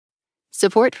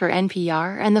Support for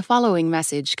NPR and the following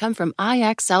message come from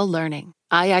IXL Learning.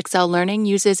 IXL Learning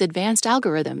uses advanced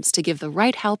algorithms to give the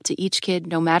right help to each kid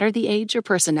no matter the age or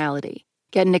personality.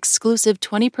 Get an exclusive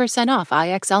 20% off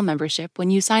IXL membership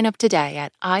when you sign up today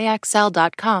at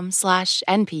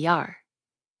IXL.com/NPR.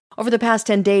 Over the past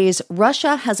 10 days,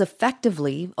 Russia has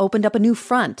effectively opened up a new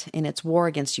front in its war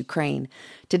against Ukraine.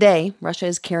 Today, Russia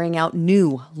is carrying out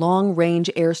new long-range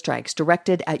airstrikes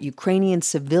directed at Ukrainian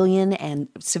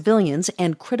civilians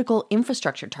and critical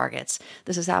infrastructure targets.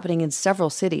 This is happening in several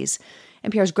cities.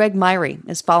 NPR's Greg Myrie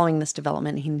is following this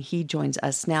development, and he joins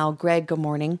us now. Greg, good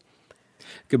morning.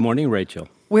 Good morning, Rachel.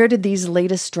 Where did these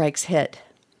latest strikes hit?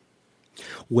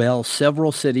 Well,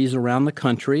 several cities around the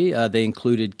country. They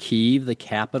included Kyiv, the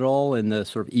capital, and the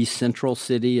sort of east-central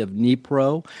city of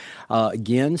Dnipro.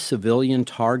 Again, civilian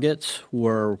targets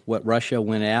were what Russia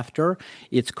went after.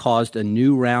 It's caused a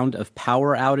new round of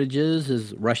power outages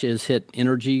as Russia has hit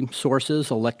energy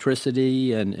sources,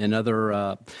 electricity, and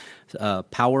other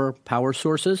power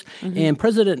sources. Mm-hmm. And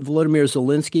President Volodymyr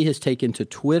Zelensky has taken to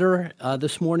Twitter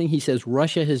this morning. He says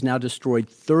Russia has now destroyed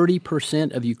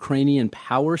 30% of Ukrainian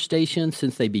power stations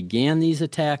since they began these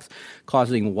attacks,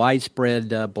 causing widespread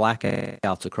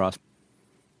blackouts across.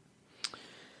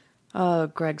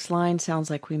 Greg's line sounds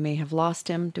like we may have lost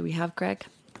him. Do we have Greg?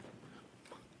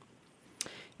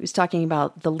 He was talking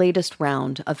about the latest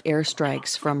round of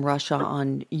airstrikes from Russia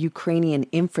on Ukrainian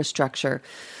infrastructure.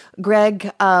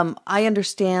 Greg, I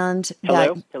understand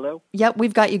that... Hello? Yep,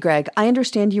 we've got you, Greg. I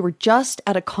understand you were just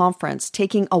at a conference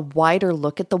taking a wider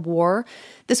look at the war.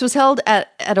 This was held at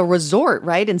a resort,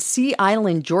 right, in Sea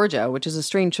Island, Georgia, which is a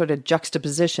strange sort of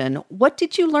juxtaposition. What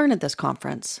did you learn at this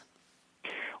conference?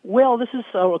 Well, this is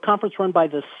a conference run by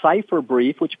the Cipher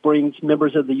Brief, which brings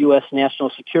members of the U.S.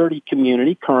 national security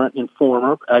community, current and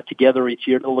former, together each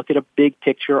year to look at a big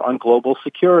picture on global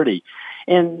security.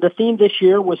 And the theme this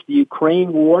year was the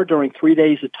Ukraine war during 3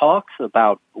 days of talks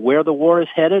about where the war is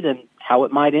headed and how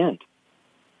it might end.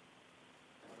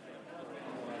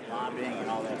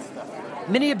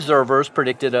 Many observers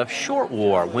predicted a short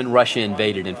war when Russia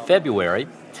invaded in February,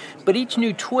 but each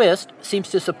new twist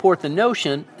seems to support the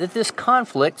notion that this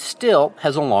conflict still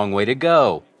has a long way to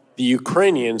go. The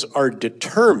Ukrainians are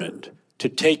determined to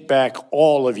take back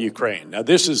all of Ukraine. Now,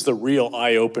 this is the real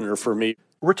eye-opener for me.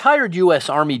 Retired U.S.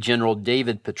 Army General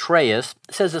David Petraeus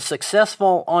says a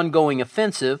successful ongoing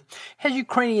offensive has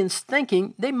Ukrainians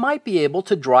thinking they might be able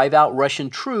to drive out Russian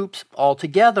troops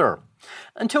altogether.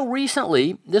 Until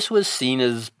recently, this was seen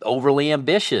as overly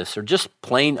ambitious or just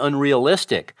plain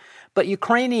unrealistic. But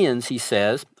Ukrainians, he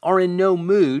says, are in no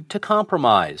mood to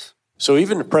compromise. So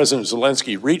even if President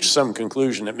Zelensky reached some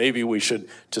conclusion that maybe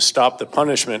to stop the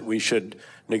punishment, we should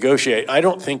negotiate, I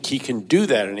don't think he can do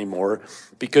that anymore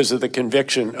because of the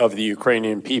conviction of the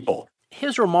Ukrainian people.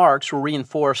 His remarks were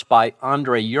reinforced by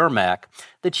Andrei Yermak,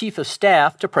 the chief of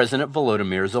staff to President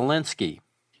Volodymyr Zelensky.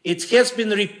 It has been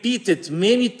repeated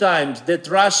many times that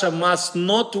Russia must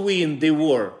not win the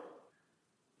war.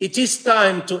 It is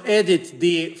time to edit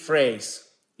the phrase,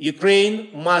 Ukraine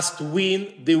must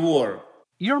win the war.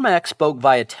 Yermak spoke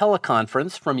via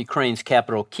teleconference from Ukraine's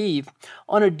capital, Kyiv,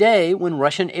 on a day when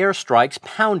Russian airstrikes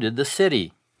pounded the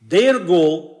city. Their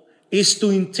goal is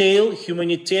to entail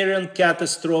humanitarian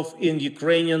catastrophe in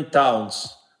Ukrainian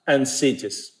towns and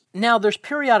cities. Now, there's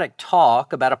periodic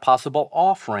talk about a possible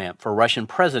off-ramp for Russian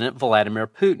President Vladimir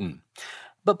Putin.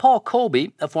 But Paul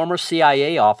Colby, a former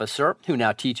CIA officer who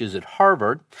now teaches at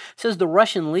Harvard, says the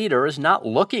Russian leader is not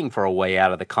looking for a way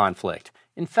out of the conflict.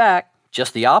 In fact,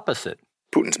 just the opposite.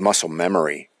 Putin's muscle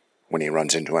memory, when he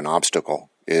runs into an obstacle,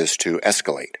 is to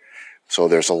escalate. So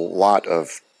there's a lot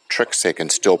of tricks they can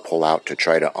still pull out to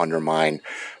try to undermine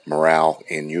morale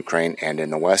in Ukraine and in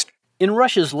the West. In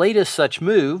Russia's latest such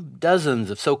move,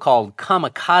 dozens of so-called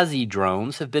kamikaze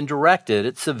drones have been directed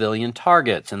at civilian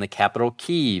targets in the capital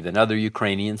Kyiv and other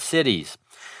Ukrainian cities.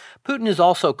 Putin is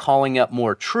also calling up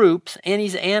more troops, and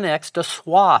he's annexed a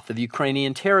swath of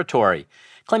Ukrainian territory,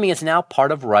 claiming it's now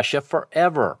part of Russia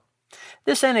forever.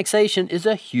 This annexation is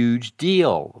a huge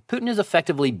deal. Putin is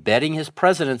effectively betting his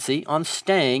presidency on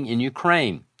staying in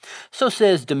Ukraine. So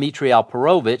says Dmitry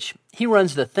Alperovich. He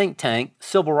runs the think tank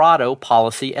Silverado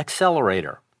Policy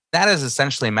Accelerator. That is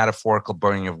essentially a metaphorical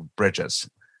burning of bridges.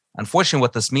 Unfortunately,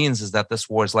 what this means is that this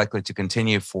war is likely to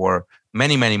continue for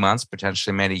many, many months,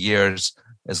 potentially many years,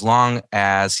 as long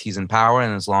as he's in power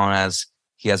and as long as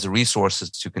he has the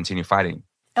resources to continue fighting.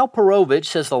 Alperovich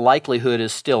says the likelihood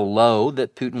is still low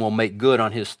that Putin will make good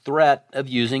on his threat of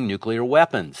using nuclear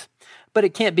weapons. But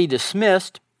it can't be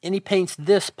dismissed, and he paints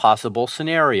this possible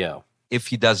scenario. If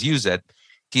he does use it,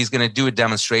 he's going to do a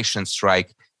demonstration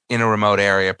strike in a remote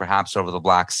area, perhaps over the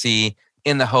Black Sea,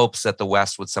 in the hopes that the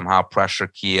West would somehow pressure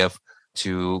Kiev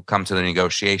to come to the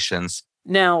negotiations.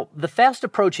 Now, the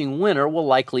fast-approaching winter will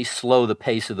likely slow the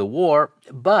pace of the war,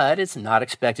 but it's not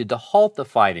expected to halt the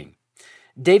fighting.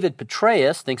 David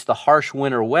Petraeus thinks the harsh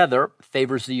winter weather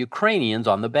favors the Ukrainians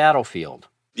on the battlefield.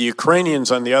 The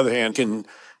Ukrainians, on the other hand, can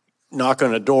knock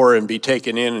on a door and be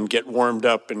taken in and get warmed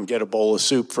up and get a bowl of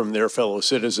soup from their fellow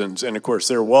citizens. And, of course,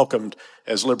 they're welcomed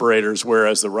as liberators,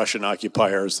 whereas the Russian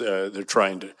occupiers, they're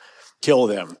trying to kill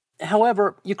them.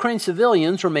 However, Ukraine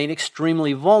civilians remain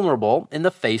extremely vulnerable in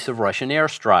the face of Russian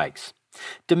airstrikes.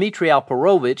 Dmitry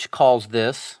Alperovich calls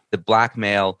this the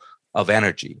blackmail of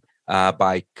energy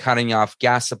by cutting off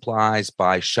gas supplies,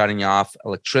 by shutting off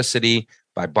electricity,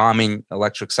 by bombing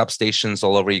electric substations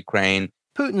all over Ukraine.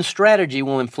 Putin's strategy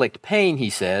will inflict pain,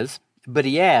 he says, but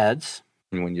he adds,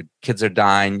 when your kids are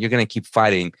dying, you're going to keep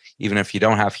fighting, even if you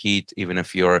don't have heat, even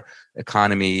if your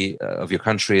economy of your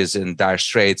country is in dire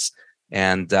straits.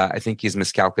 And I think he's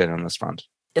miscalculated on this front.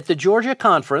 At the Georgia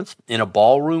conference, in a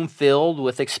ballroom filled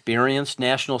with experienced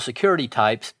national security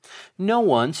types, no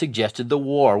one suggested the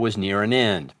war was near an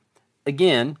end.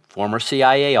 Again, former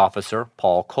CIA officer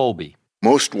Paul Colby.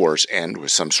 Most wars end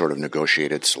with some sort of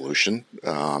negotiated solution,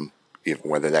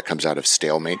 whether that comes out of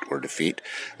stalemate or defeat.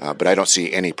 But I don't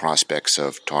see any prospects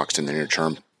of talks in the near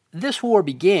term. This war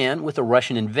began with a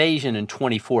Russian invasion in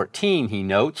 2014, he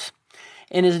notes,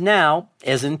 and is now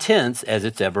as intense as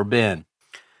it's ever been.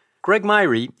 Greg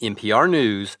Myrie, NPR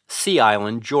News, Sea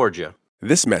Island, Georgia.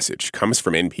 This message comes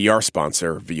from NPR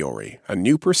sponsor Vuori, a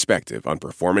new perspective on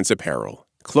performance apparel.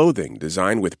 Clothing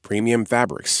designed with premium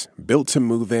fabrics, built to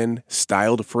move in,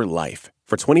 styled for life.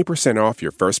 For 20% off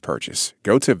your first purchase,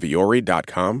 go to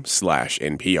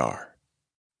vuori.com/NPR.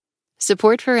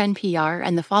 Support for NPR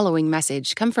and the following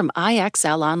message come from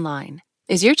IXL Online.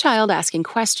 Is your child asking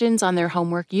questions on their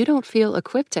homework you don't feel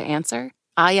equipped to answer?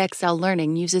 IXL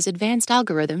Learning uses advanced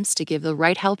algorithms to give the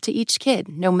right help to each kid,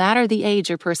 no matter the age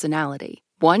or personality.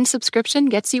 One subscription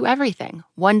gets you everything.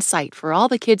 One site for all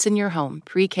the kids in your home,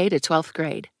 pre-K to 12th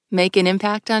grade. Make an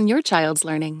impact on your child's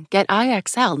learning. Get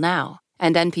IXL now.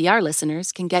 And NPR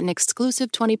listeners can get an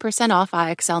exclusive 20% off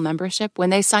IXL membership when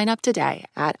they sign up today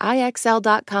at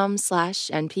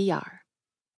IXL.com/NPR.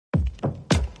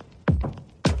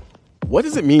 What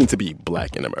does it mean to be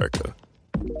Black in America?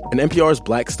 In NPR's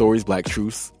Black Stories, Black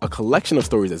Truths, a collection of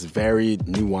stories as varied,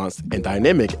 nuanced, and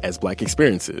dynamic as Black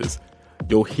experiences,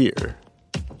 you'll hear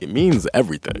it means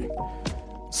everything.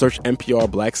 Search NPR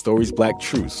Black Stories, Black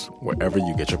Truths wherever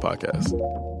you get your podcasts.